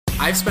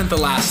I've spent the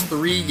last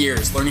 3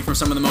 years learning from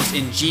some of the most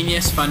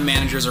ingenious fund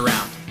managers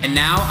around. And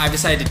now I've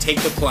decided to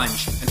take the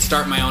plunge and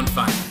start my own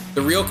fund.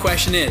 The real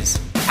question is,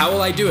 how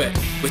will I do it?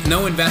 With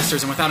no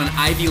investors and without an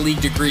Ivy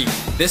League degree,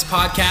 this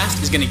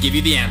podcast is going to give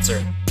you the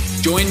answer.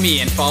 Join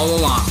me and follow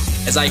along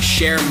as I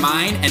share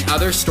mine and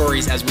other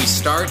stories as we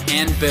start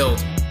and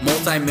build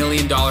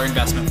multi-million-dollar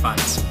investment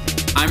funds.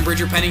 I'm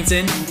Bridger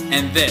Pennington,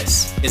 and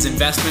this is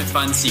Investment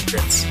Fund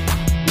Secrets.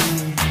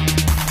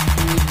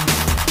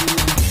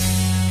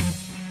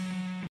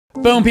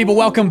 Boom, people,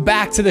 welcome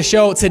back to the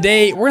show.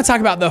 Today, we're gonna talk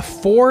about the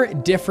 4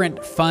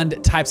 different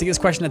fund types. I get this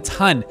question a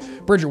ton.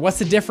 Bridger, what's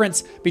the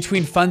difference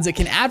between funds that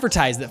can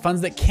advertise,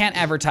 funds that can't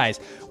advertise?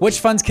 Which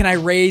funds can I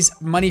raise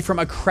money from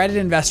accredited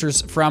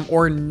investors from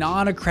or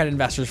non-accredited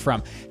investors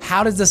from?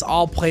 How does this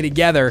all play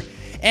together?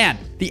 And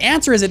the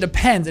answer is it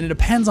depends, and it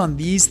depends on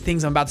these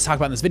things I'm about to talk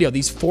about in this video.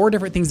 These 4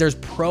 different things, there's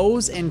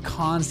pros and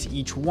cons to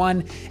each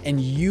one, and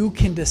you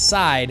can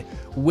decide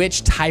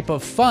which type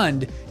of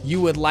fund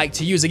you would like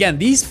to use. Again,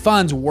 these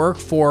funds work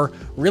for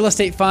real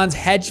estate funds,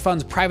 hedge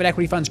funds, private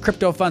equity funds,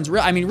 crypto funds,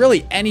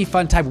 really any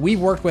fund type. We've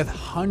worked with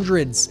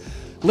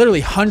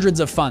literally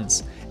hundreds of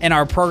funds in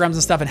our programs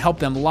and stuff and help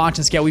them launch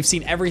and scale. We've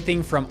seen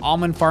everything from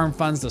almond farm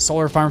funds to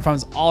solar farm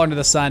funds, all under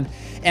the sun.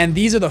 And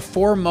these are the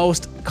 4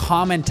 most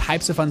common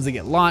types of funds that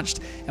get launched,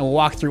 and we'll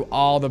walk through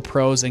all the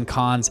pros and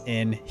cons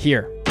in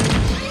here.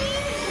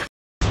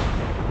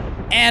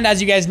 And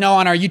as you guys know,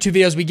 on our YouTube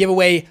videos, we give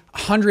away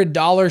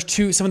 $100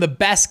 to some of the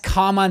best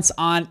comments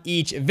on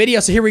each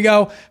video. So here we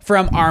go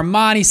from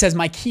Armand. He says,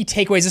 my key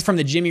takeaways, this is from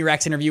the Jimmy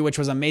Rex interview, which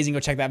was amazing. Go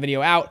check that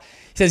video out.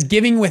 He says,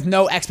 giving with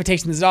no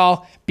expectations at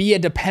all, be a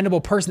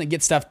dependable person that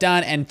gets stuff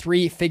done. And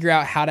 3, figure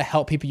out how to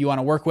help people you want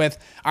to work with.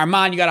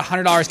 Armand, you got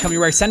 $100 coming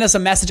your way. Send us a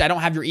message. I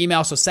don't have your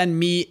email, so send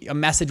me a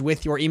message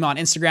with your email on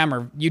Instagram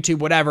or YouTube,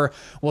 whatever.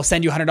 We'll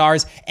send you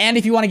 $100. And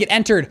if you want to get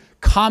entered,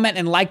 comment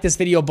and like this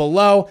video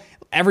below.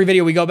 Every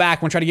video we go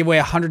back, we'll try to give away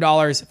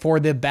 $100 for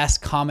the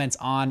best comments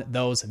on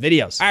those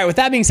videos. All right, with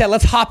that being said,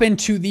 let's hop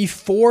into the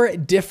 4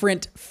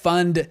 different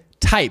fund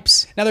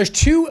types. Now, there's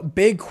 2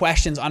 big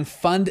questions on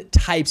fund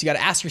types you got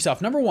to ask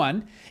yourself. Number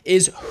 1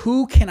 is,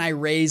 who can I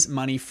raise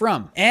money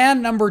from?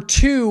 And number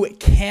 2,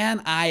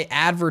 can I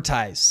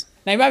advertise?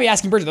 Now, you might be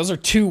asking, Bridger, those are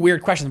 2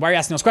 weird questions. Why are you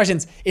asking those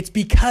questions? It's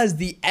because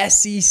the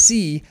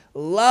SEC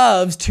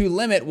loves to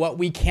limit what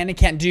we can and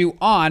can't do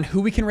on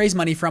who we can raise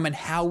money from and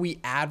how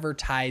we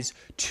advertise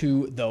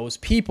to those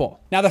people.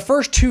 Now, the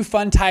first 2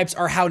 fund types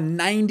are how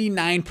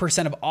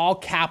 99% of all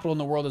capital in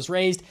the world is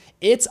raised.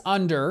 It's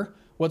under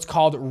what's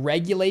called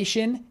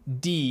Regulation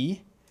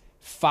D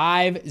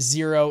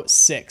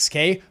 506,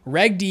 okay?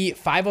 Reg D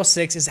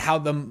 506 is how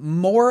the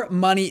more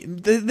money,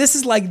 this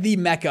is like the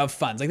mecca of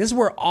funds. Like, this is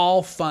where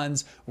all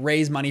funds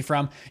raise money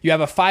from. You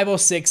have a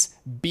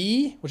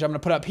 506B, which I'm gonna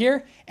put up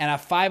here, and a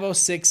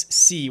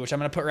 506C, which I'm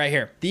gonna put right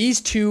here.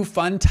 These 2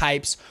 fund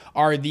types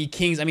are the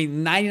kings.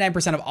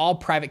 99% of all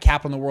private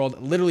capital in the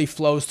world literally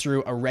flows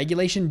through a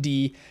Regulation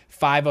D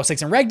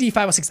 506. And Reg D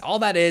 506, all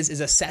that is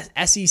a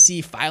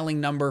SEC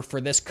filing number for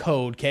this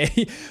code,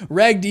 okay?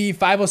 Reg D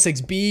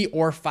 506B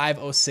or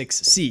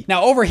 506C.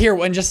 Now, over here,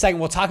 in just a second,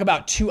 we'll talk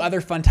about 2 other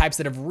fund types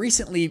that have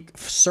recently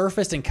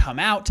surfaced and come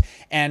out,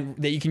 and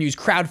that you can use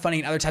crowdfunding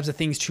and other types of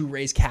things to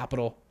raise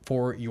capital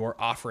for your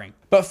offering.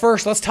 But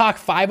first, let's talk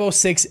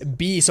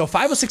 506B. So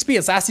 506B,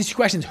 let's ask these 2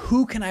 questions.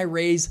 Who can I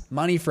raise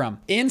money from?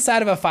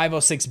 Inside of a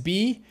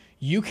 506B,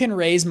 you can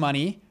raise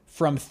money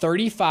from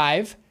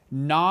 35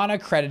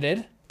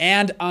 non-accredited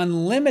and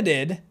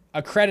unlimited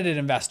accredited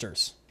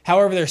investors.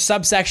 However, there's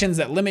subsections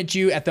that limit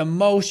you. At the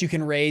most, you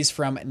can raise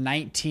from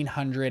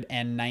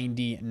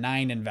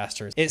 1,999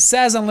 investors. It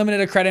says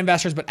unlimited accredited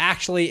investors, but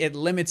actually it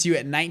limits you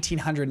at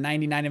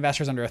 1,999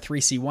 investors under a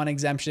 3C1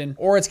 exemption,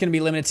 or it's gonna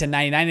be limited to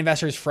 99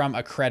 investors from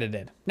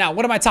accredited. Now,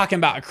 what am I talking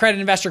about? Accredited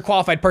investor,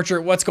 qualified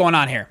purchaser, what's going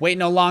on here? Wait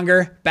no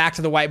longer, back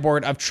to the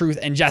whiteboard of truth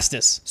and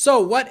justice.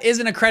 So what is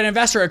an accredited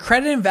investor?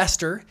 Accredited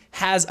investor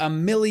has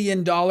 $1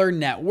 million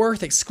net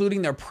worth,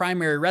 excluding their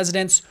primary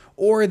residence,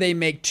 or they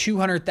make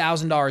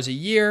 $200,000 a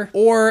year,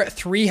 or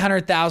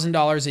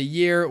 $300,000 a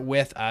year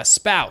with a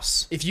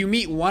spouse. If you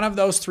meet one of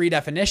those 3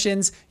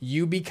 definitions,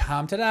 you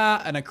become,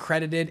 ta-da, an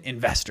accredited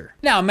investor.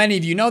 Now, many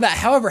of you know that.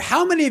 However,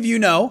 how many of you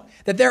know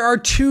that there are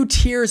 2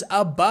 tiers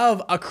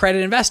above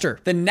accredited investor?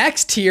 The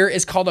next tier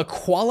is called a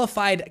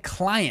qualified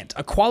client.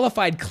 A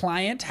qualified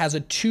client has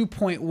a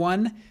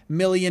 $2.1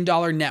 million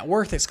net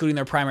worth, excluding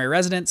their primary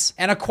residence.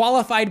 And a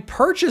qualified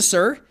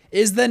purchaser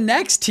is the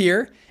next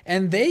tier,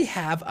 and they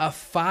have a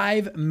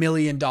 $5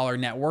 million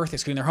net worth,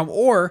 excluding their home,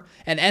 or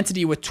an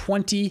entity with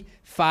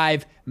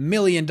 $25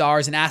 million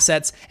in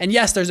assets. And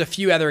yes, there's a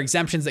few other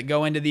exemptions that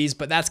go into these,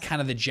 but that's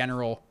kind of the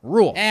general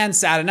rule. And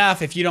sad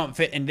enough, if you don't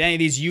fit into any of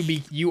these,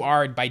 you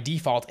are by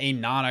default a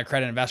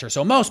non-accredited investor.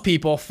 So most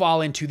people fall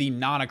into the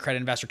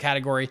non-accredited investor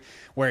category,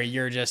 where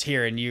you're just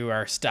here and you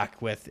are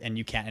stuck with, and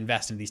you can't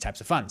invest in these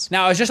types of funds.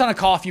 Now, I was just on a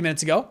call a few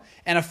minutes ago,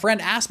 and a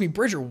friend asked me,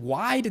 Bridger,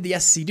 why did the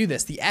SEC do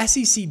this? The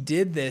SEC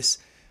did this,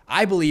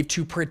 I believe,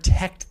 to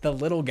protect the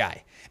little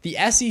guy. The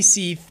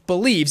SEC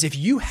believes if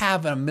you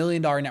have $1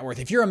 million net worth,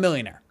 if you're a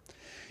millionaire,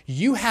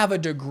 you have a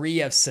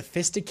degree of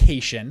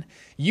sophistication.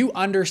 You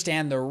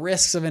understand the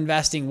risks of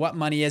investing, what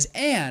money is,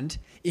 and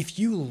if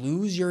you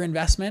lose your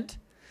investment,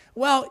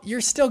 well,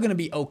 you're still going to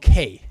be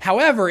okay.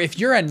 However, if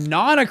you're a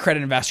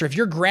non-accredited investor, if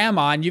you're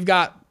grandma and you've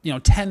got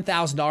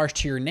 $10,000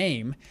 to your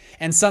name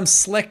and some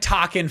slick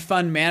talking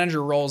fund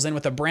manager rolls in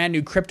with a brand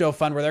new crypto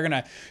fund where they're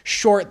going to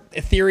short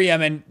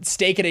Ethereum and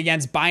stake it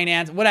against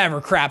Binance,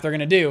 whatever crap they're going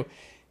to do,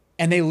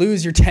 and they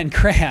lose your 10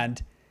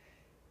 grand,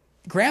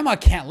 grandma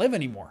can't live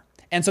anymore.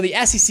 And so the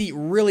SEC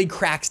really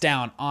cracks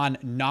down on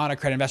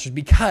non-accredited investors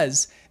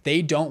because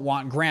they don't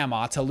want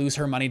grandma to lose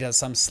her money to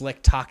some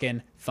slick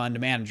talking fund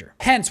manager.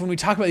 Hence, when we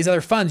talk about these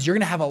other funds, you're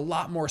going to have a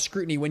lot more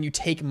scrutiny when you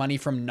take money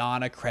from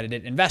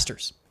non-accredited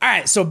investors. All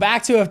right, so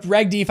back to a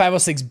Reg D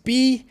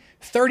 506B,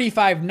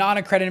 35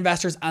 non-accredited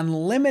investors,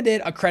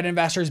 unlimited accredited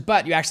investors,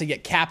 but you actually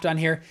get capped on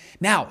here.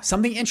 Now,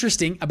 something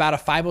interesting about a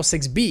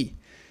 506B,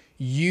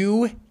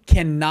 you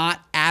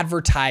cannot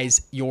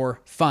advertise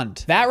your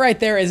fund. That right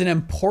there is an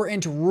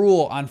important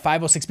rule on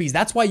 506Bs.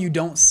 That's why you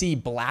don't see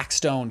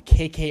Blackstone,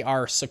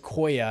 KKR,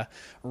 Sequoia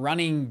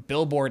running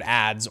billboard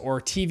ads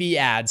or TV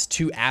ads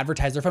to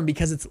advertise their fund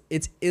because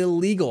it's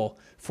illegal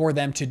for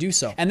them to do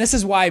so. And this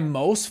is why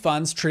most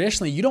funds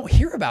traditionally, you don't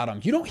hear about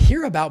them. You don't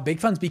hear about big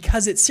funds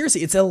because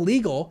it's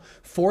illegal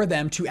for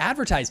them to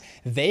advertise.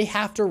 They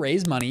have to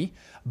raise money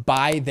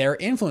by their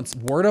influence,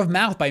 word of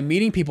mouth, by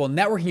meeting people,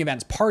 networking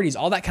events, parties,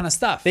 all that kind of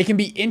stuff. They can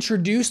be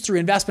introduced through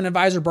investment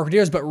advisor, broker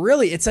dealers, but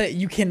really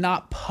you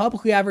cannot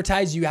publicly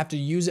advertise. You have to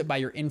use it by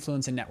your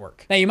influence and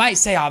network. Now you might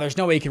say, oh, there's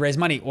no way you can raise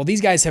money. Well, these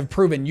guys have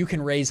proven you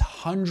can raise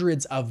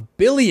hundreds of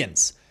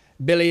billions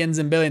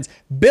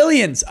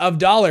of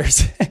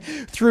dollars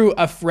through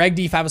a Reg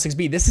D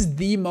 506B. This is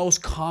the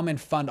most common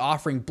fund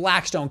offering.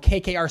 Blackstone,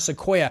 KKR,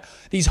 Sequoia,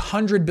 these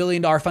 $100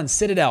 billion funds,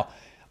 Citadel,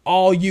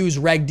 all use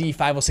Reg D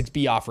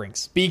 506B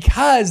offerings.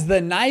 Because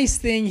the nice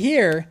thing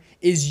here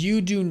is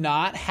you do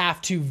not have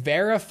to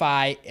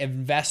verify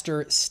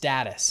investor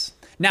status.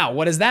 Now,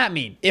 what does that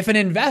mean? If an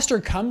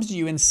investor comes to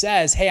you and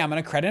says, hey, I'm an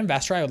accredited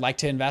investor, I would like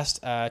to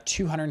invest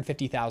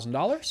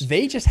 $250,000,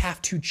 they just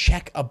have to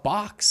check a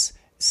box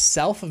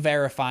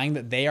self-verifying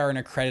that they are an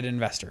accredited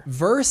investor.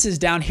 Versus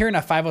down here in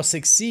a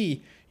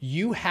 506C,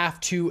 you have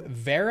to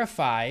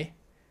verify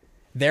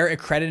their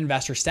accredited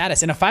investor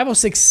status. In a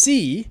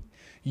 506C,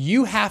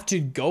 you have to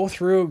go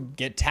through,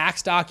 get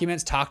tax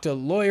documents, talk to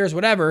lawyers,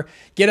 whatever,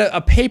 get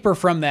a paper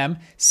from them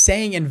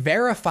saying and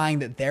verifying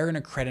that they're an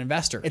accredited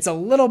investor. It's a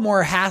little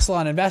more hassle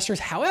on investors.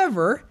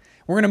 However,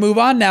 we're going to move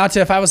on now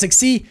to a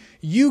 506C.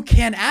 You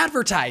can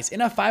advertise.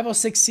 In a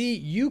 506C,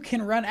 you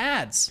can run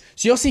ads.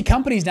 So you'll see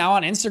companies now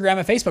on Instagram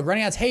and Facebook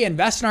running ads. Hey,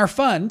 invest in our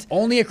fund.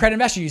 Only accredited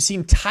investors. You've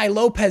seen Ty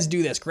Lopez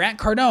do this. Grant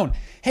Cardone.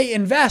 Hey,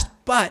 invest,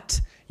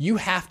 but you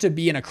have to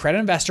be an accredited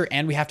investor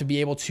and we have to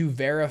be able to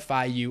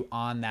verify you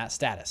on that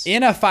status.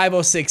 In a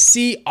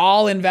 506C,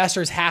 all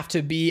investors have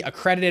to be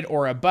accredited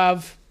or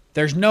above.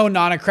 There's no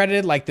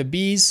non-accredited like the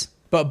Bs.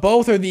 But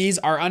both of these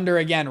are under,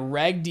 again,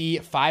 Reg D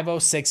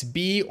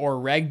 506B or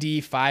Reg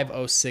D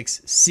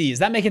 506C. Is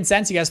that making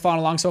sense? You guys following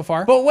along so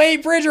far? But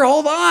wait, Bridger,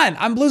 hold on.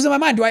 I'm losing my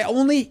mind.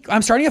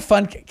 I'm starting a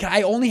fund. Can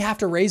I only have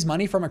to raise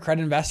money from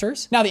accredited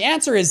investors? Now, the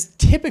answer is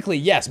typically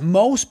yes.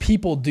 Most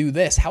people do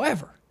this.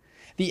 However,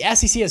 the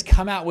SEC has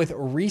come out with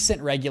recent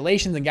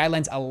regulations and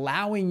guidelines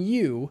allowing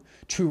you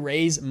to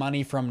raise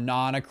money from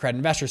non-accredited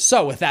investors.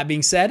 So with that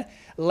being said,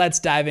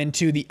 let's dive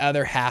into the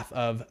other half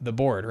of the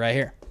board right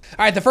here.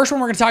 All right, the first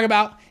one we're going to talk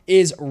about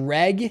is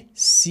Reg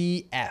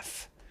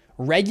CF,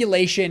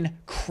 regulation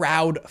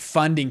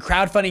crowdfunding.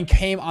 Crowdfunding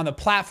came on the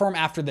platform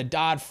after the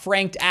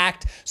Dodd-Frank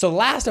Act. So the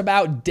last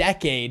about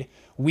decade,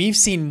 we've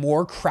seen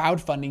more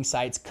crowdfunding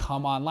sites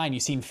come online.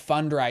 You've seen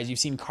Fundrise, you've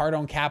seen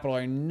Cardone Capital,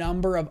 or a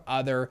number of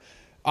other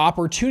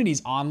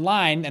opportunities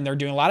online, and they're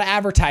doing a lot of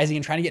advertising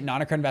and trying to get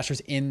non-accredited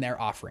investors in their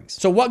offerings.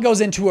 So what goes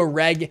into a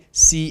Reg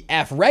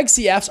CF? Reg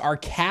CFs are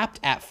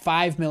capped at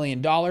 $5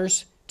 million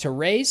to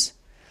raise.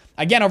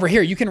 Again, over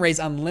here, you can raise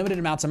unlimited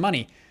amounts of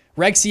money.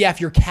 Reg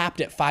CF, you're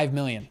capped at $5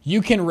 million.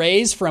 You can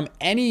raise from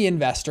any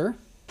investor.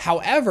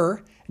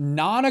 However,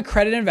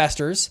 non-accredited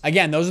investors,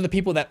 again, those are the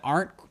people that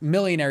aren't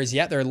millionaires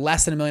yet. They're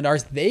less than $1 million.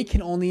 They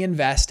can only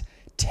invest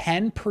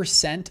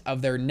 10%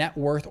 of their net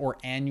worth or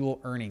annual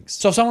earnings.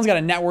 So if someone's got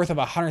a net worth of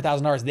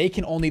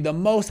 $100,000, the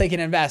most they can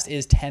invest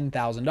is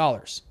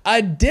 $10,000.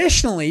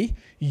 Additionally,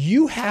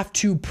 you have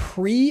to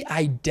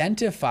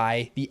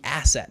pre-identify the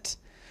asset.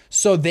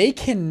 So they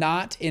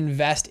cannot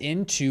invest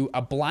into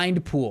a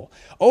blind pool.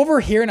 Over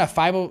here in a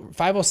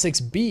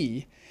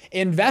 506B,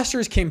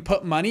 investors can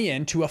put money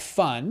into a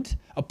fund,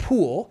 a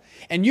pool,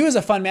 and you as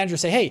a fund manager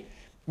say, hey,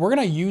 we're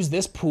going to use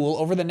this pool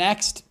over the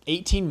next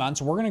 18 months.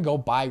 We're going to go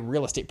buy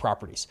real estate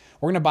properties.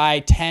 We're going to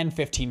buy 10,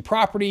 15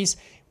 properties.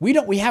 We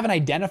haven't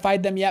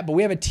identified them yet, but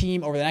we have a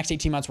team over the next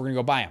 18 months. We're going to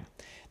go buy them.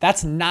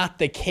 That's not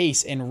the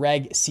case in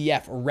Reg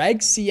CF. Reg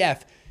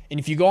CF, and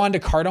if you go on to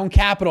Cardone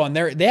Capital, and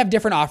they have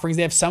different offerings.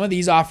 They have some of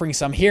these offerings,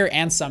 some here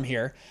and some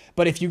here.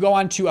 But if you go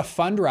on to a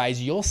Fundrise,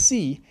 you'll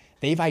see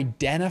they've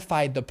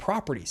identified the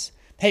properties.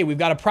 hey, we've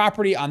got a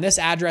property on this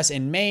address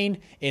in Maine.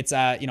 It's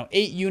 8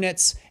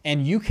 units,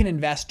 and you can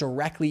invest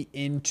directly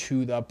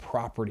into the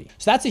property.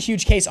 So that's a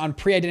huge case on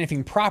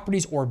pre-identifying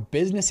properties or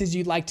businesses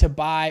you'd like to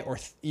buy, or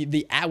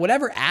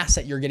whatever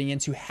asset you're getting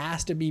into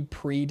has to be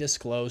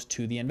pre-disclosed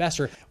to the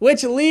investor,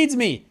 which leads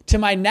me to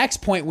my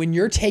next point. When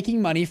you're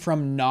taking money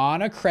from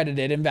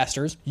non-accredited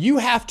investors, you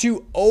have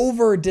to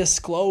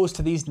over-disclose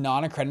to these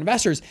non-accredited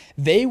investors.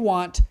 They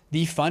want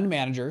the fund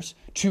managers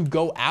to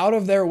go out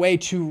of their way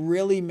to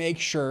really make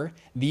sure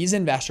these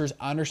investors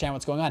understand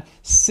what's going on.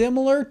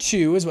 Similar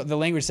to, is what the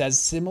language says,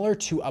 similar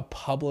to a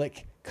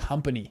public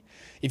company.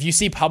 If you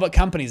see public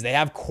companies, they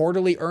have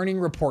quarterly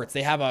earning reports.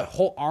 They have a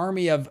whole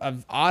army of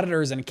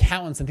auditors and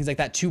accountants and things like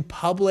that to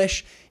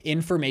publish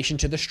information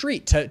to the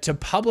street, to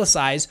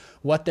publicize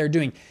what they're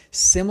doing.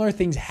 Similar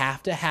things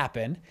have to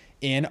happen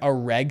in a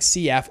Reg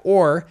CF,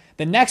 or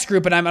the next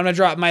group, and I'm going to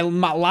draw, my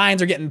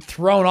lines are getting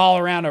thrown all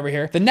around over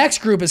here. The next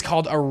group is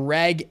called a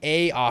Reg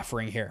A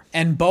offering here,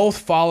 and both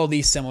follow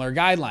these similar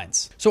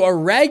guidelines. So a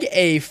Reg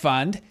A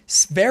fund,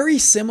 very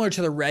similar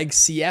to the Reg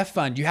CF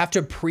fund, you have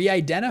to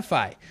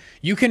pre-identify.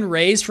 You can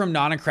raise from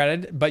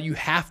non-accredited, but you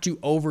have to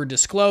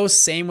over-disclose.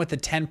 Same with the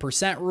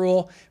 10%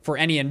 rule for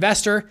any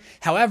investor.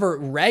 However,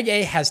 Reg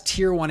A has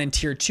tier 1 and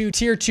tier 2.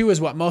 Tier 2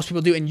 is what most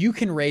people do, and you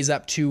can raise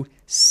up to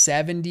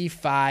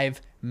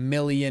 $75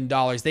 million.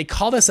 They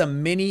call this a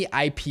mini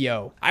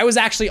IPO. I was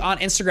actually on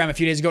Instagram a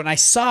few days ago and I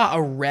saw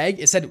a reg.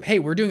 It said, hey,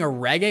 we're doing a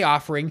Reg A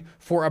offering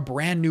for a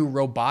brand new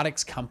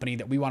robotics company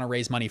that we want to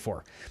raise money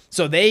for.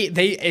 So they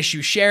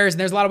issue shares, and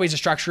there's a lot of ways to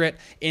structure it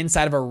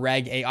inside of a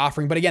Reg A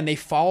offering. But again, they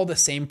follow the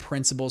same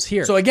principles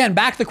here. So again,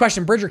 back to the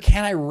question, Bridger,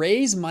 can I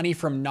raise money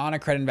from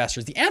non-accredited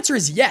investors? The answer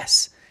is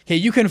yes. Okay,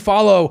 you can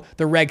follow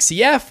the Reg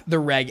CF, the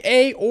Reg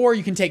A, or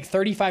you can take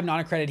 35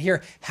 non-accredited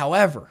here.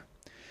 However,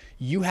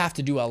 you have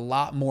to do a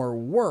lot more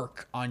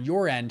work on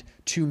your end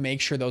to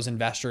make sure those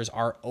investors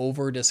are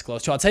over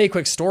disclosed. So I'll tell you a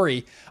quick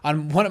story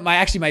on one of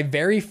my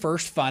very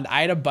first fund.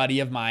 I had a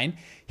buddy of mine.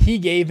 He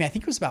gave me, I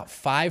think it was about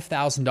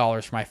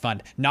 $5,000 for my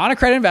fund.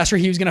 Non-accredited investor.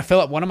 He was going to fill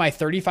up one of my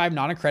 35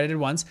 non-accredited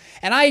ones.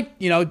 And I,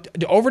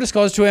 over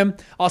disclosed to him,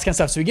 all this kind of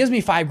stuff. So he gives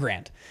me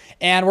 $5,000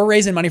 and we're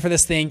raising money for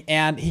this thing.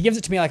 And he gives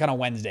it to me like on a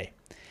Wednesday.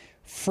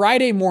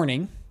 Friday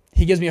morning,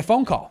 he gives me a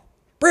phone call.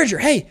 Bridger,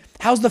 hey,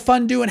 how's the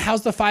fund doing?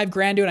 How's the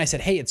 $5,000 doing? I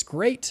said, hey, it's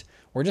great.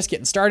 We're just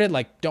getting started.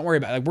 Like, don't worry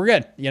about it. Like, we're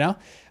good,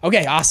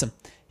 Okay, awesome.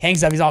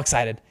 Hangs up. He's all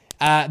excited.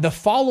 The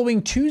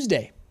following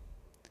Tuesday,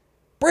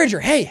 Bridger,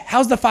 hey,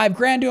 how's the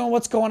 $5,000 doing?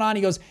 What's going on?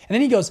 He goes,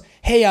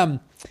 hey, I'm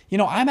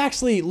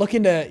actually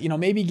looking to,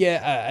 maybe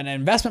get an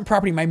investment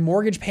property. My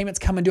mortgage payment's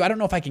coming due. I don't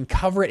know if I can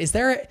cover it. Is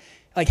there,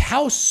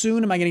 how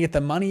soon am I going to get the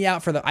money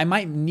out for I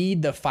might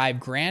need the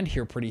 $5,000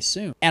 here pretty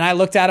soon. And I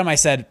looked at him. I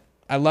said,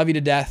 I love you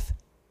to death,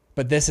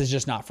 but this is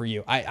just not for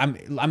you. I'm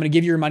going to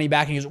give you your money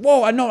back. And he goes,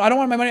 whoa, no, I don't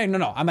want my money.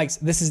 No. I'm like,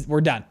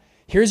 we're done.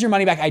 Here's your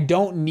money back. I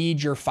don't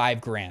need your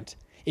 $5,000.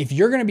 If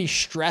you're going to be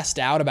stressed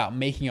out about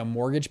making a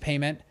mortgage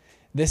payment,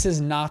 this is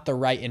not the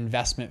right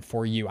investment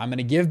for you. I'm going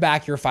to give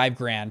back your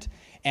 $5,000.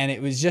 And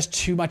it was just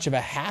too much of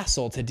a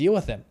hassle to deal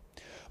with him.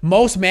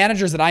 Most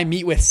managers that I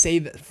meet with say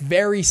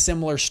very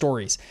similar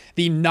stories.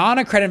 The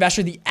non-accredited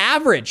investor, the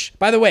average,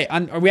 by the way,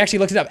 we actually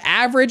looked it up,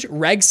 average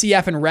Reg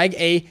CF and Reg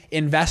A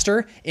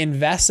investor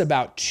invests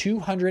about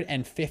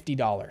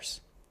 $250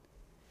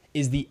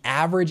 is the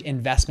average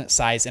investment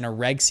size in a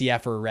Reg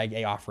CF or a Reg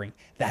A offering.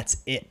 That's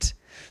it.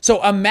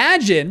 So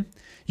imagine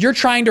you're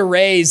trying to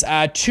raise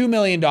 $2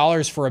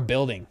 million for a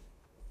building.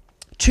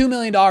 $2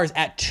 million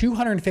at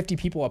 250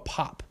 people a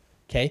pop.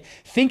 Okay.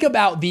 Think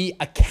about the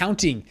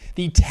accounting,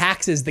 the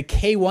taxes, the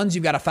K-1s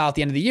you've got to file at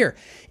the end of the year.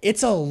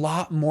 It's a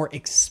lot more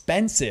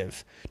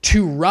expensive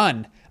to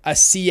run a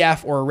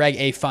CF or a Reg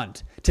A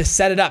fund, to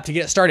set it up, to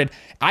get it started.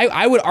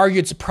 I would argue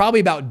it's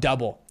probably about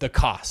double the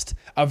cost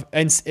of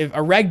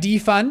a Reg D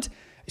fund,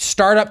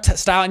 startup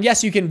style. And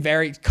yes, you can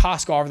vary,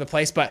 costs go all over the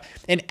place, but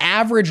an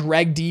average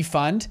Reg D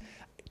fund,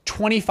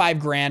 $25,000,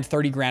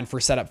 $30,000 for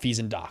setup fees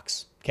and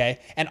docs.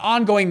 Okay. And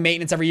ongoing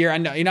maintenance every year.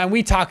 And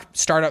we talk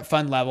startup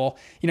fund level,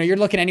 you're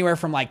looking anywhere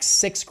from like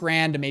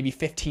 $6,000 to maybe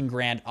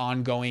 $15,000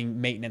 ongoing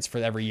maintenance for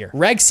every year.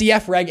 Reg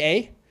CF, Reg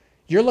A,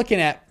 you're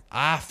looking at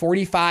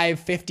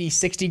 45, 50,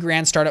 60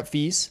 grand startup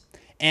fees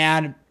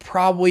and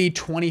probably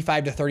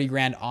 25 to 30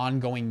 grand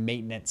ongoing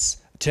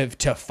maintenance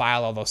to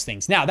file all those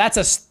things. Now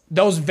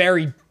those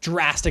vary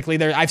drastically.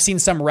 I've seen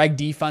some Reg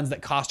D funds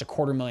that cost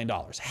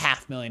 $250,000,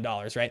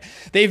 $500,000, right?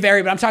 They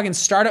vary, but I'm talking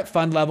startup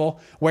fund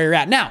level where you're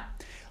at now.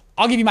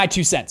 I'll give you my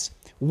 2 cents.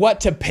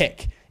 What to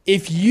pick.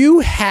 If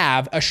you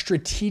have a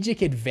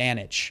strategic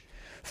advantage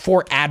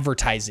for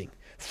advertising,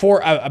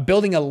 for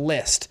building a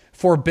list,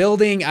 for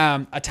building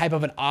a type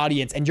of an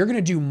audience, and you're going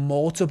to do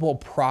multiple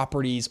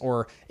properties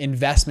or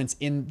investments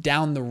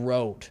down the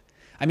road.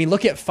 I mean,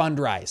 look at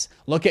Fundrise.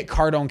 Look at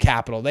Cardone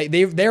Capital.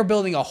 They're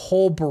building a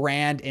whole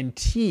brand and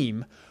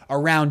team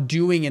around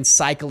doing and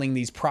cycling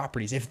these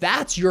properties. If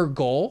that's your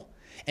goal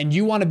and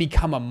you want to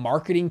become a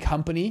marketing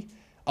company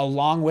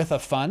along with a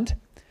fund,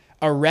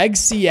 a Reg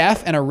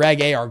CF and a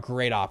Reg A are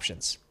great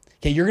options.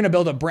 Okay, you're going to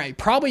build a brand,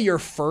 probably your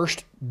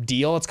first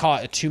deal, let's call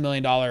it a $2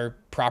 million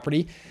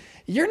property.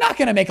 You're not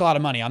going to make a lot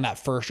of money on that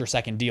first or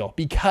second deal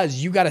because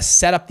you got to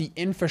set up the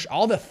infrastructure.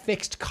 All the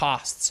fixed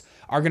costs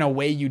are going to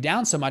weigh you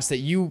down so much that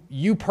you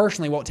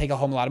personally won't take a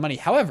home a lot of money.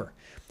 However,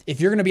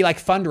 if you're going to be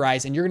like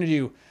Fundrise and you're going to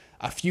do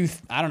a few,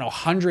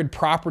 100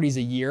 properties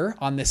a year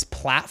on this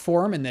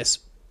platform and this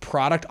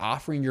product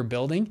offering you're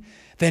building,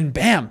 then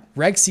bam,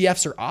 Reg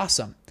CFs are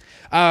awesome.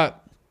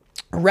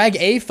 Reg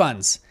A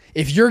funds.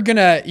 If you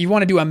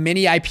want to do a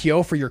mini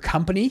IPO for your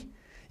company,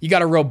 you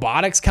got a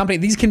robotics company.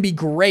 These can be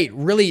great,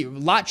 really a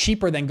lot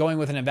cheaper than going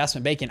with an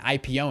investment bank and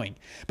IPOing.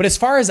 But as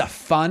far as a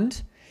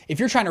fund, if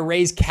you're trying to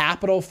raise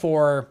capital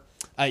for,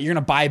 you're going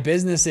to buy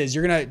businesses,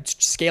 you're going to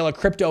scale a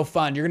crypto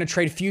fund, you're going to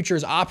trade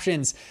futures,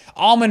 options,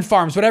 almond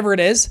farms, whatever it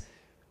is,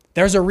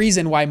 there's a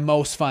reason why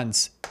most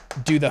funds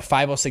do the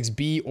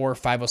 506B or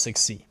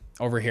 506C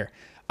over here.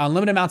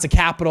 Unlimited amounts of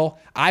capital.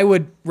 I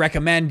would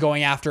recommend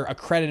going after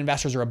accredited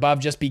investors or above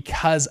just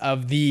because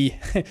of the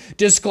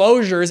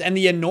disclosures and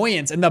the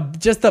annoyance and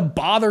just the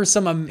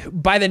bothersome,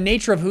 by the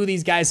nature of who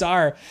these guys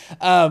are,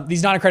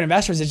 these non-accredited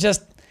investors.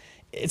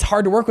 It's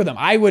hard to work with them.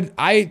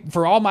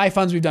 For all my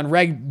funds, we've done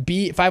Reg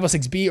B,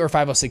 506B or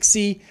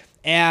 506C.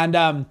 And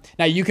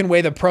now you can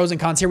weigh the pros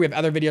and cons here. We have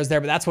other videos there,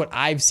 but that's what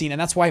I've seen.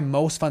 And that's why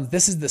most funds,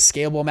 this is the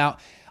scalable amount.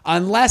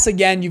 Unless,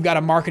 again, you've got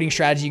a marketing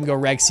strategy, you can go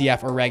Reg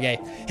CF or Reg A.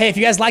 Hey, if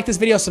you guys like this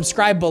video,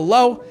 subscribe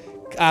below.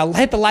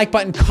 Hit the like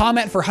button,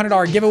 comment for $100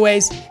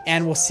 giveaways,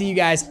 and we'll see you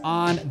guys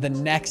on the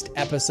next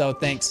episode.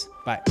 Thanks.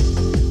 Bye.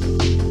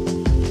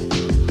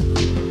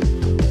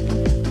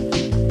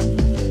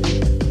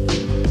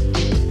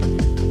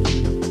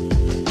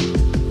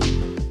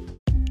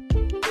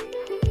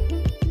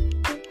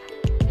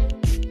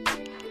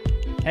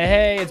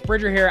 Hey, it's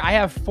Bridger here. I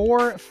have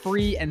 4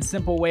 free and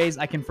simple ways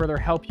I can further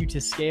help you to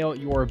scale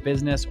your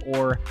business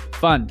or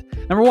fund.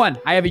 Number 1,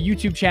 I have a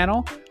YouTube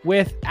channel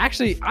with,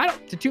 actually,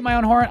 to toot my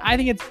own horn, I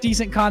think it's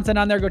decent content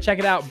on there. Go check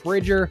it out.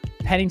 Bridger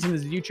Pennington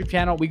is a YouTube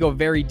channel. We go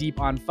very deep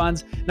on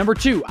funds. Number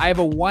 2, I have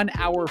a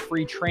 1-hour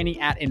free training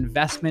at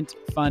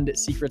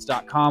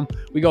investmentfundsecrets.com.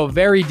 We go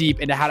very deep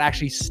into how to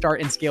actually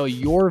start and scale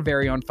your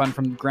very own fund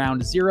from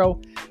ground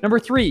zero. Number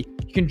 3,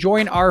 you can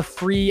join our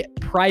free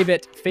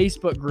private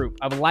Facebook group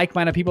of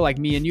like-minded people like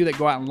me and you that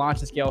go out and launch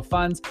and scale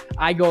funds.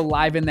 I go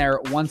live in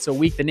there once a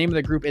week. The name of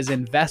the group is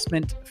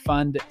Investment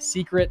Fund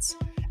Secrets.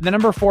 And then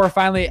number 4,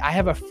 finally, I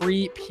have a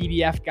free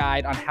PDF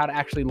guide on how to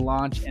actually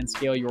launch and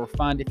scale your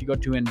fund. If you go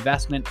to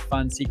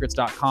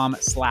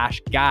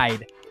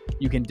investmentfundsecrets.com/guide,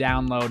 you can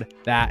download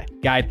that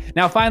guide.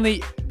 Now,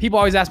 finally, people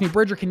always ask me,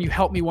 Bridger, can you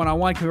help me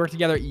one-on-one? Can we work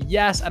together?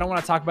 Yes, I don't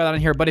want to talk about that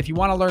in here, but if you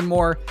want to learn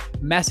more,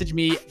 message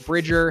me,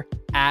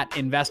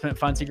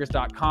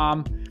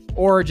 Bridger@investmentfundsecrets.com,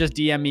 or just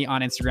DM me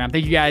on Instagram.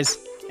 Thank you guys,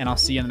 and I'll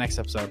see you in the next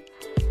episode.